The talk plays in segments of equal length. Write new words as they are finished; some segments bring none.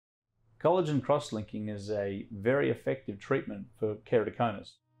Collagen cross-linking is a very effective treatment for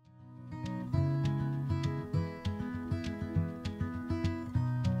keratoconus.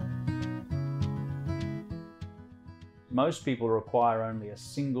 Most people require only a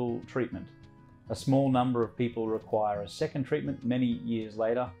single treatment. A small number of people require a second treatment many years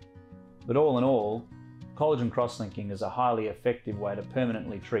later. But all in all, collagen cross-linking is a highly effective way to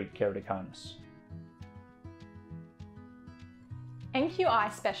permanently treat keratoconus.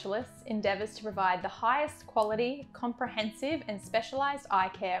 NQI Specialists endeavours to provide the highest quality, comprehensive and specialised eye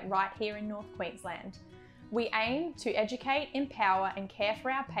care right here in North Queensland. We aim to educate, empower and care for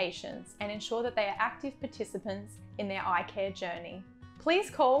our patients and ensure that they are active participants in their eye care journey. Please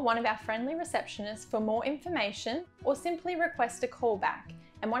call one of our friendly receptionists for more information or simply request a call back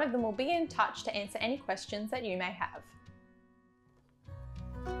and one of them will be in touch to answer any questions that you may have.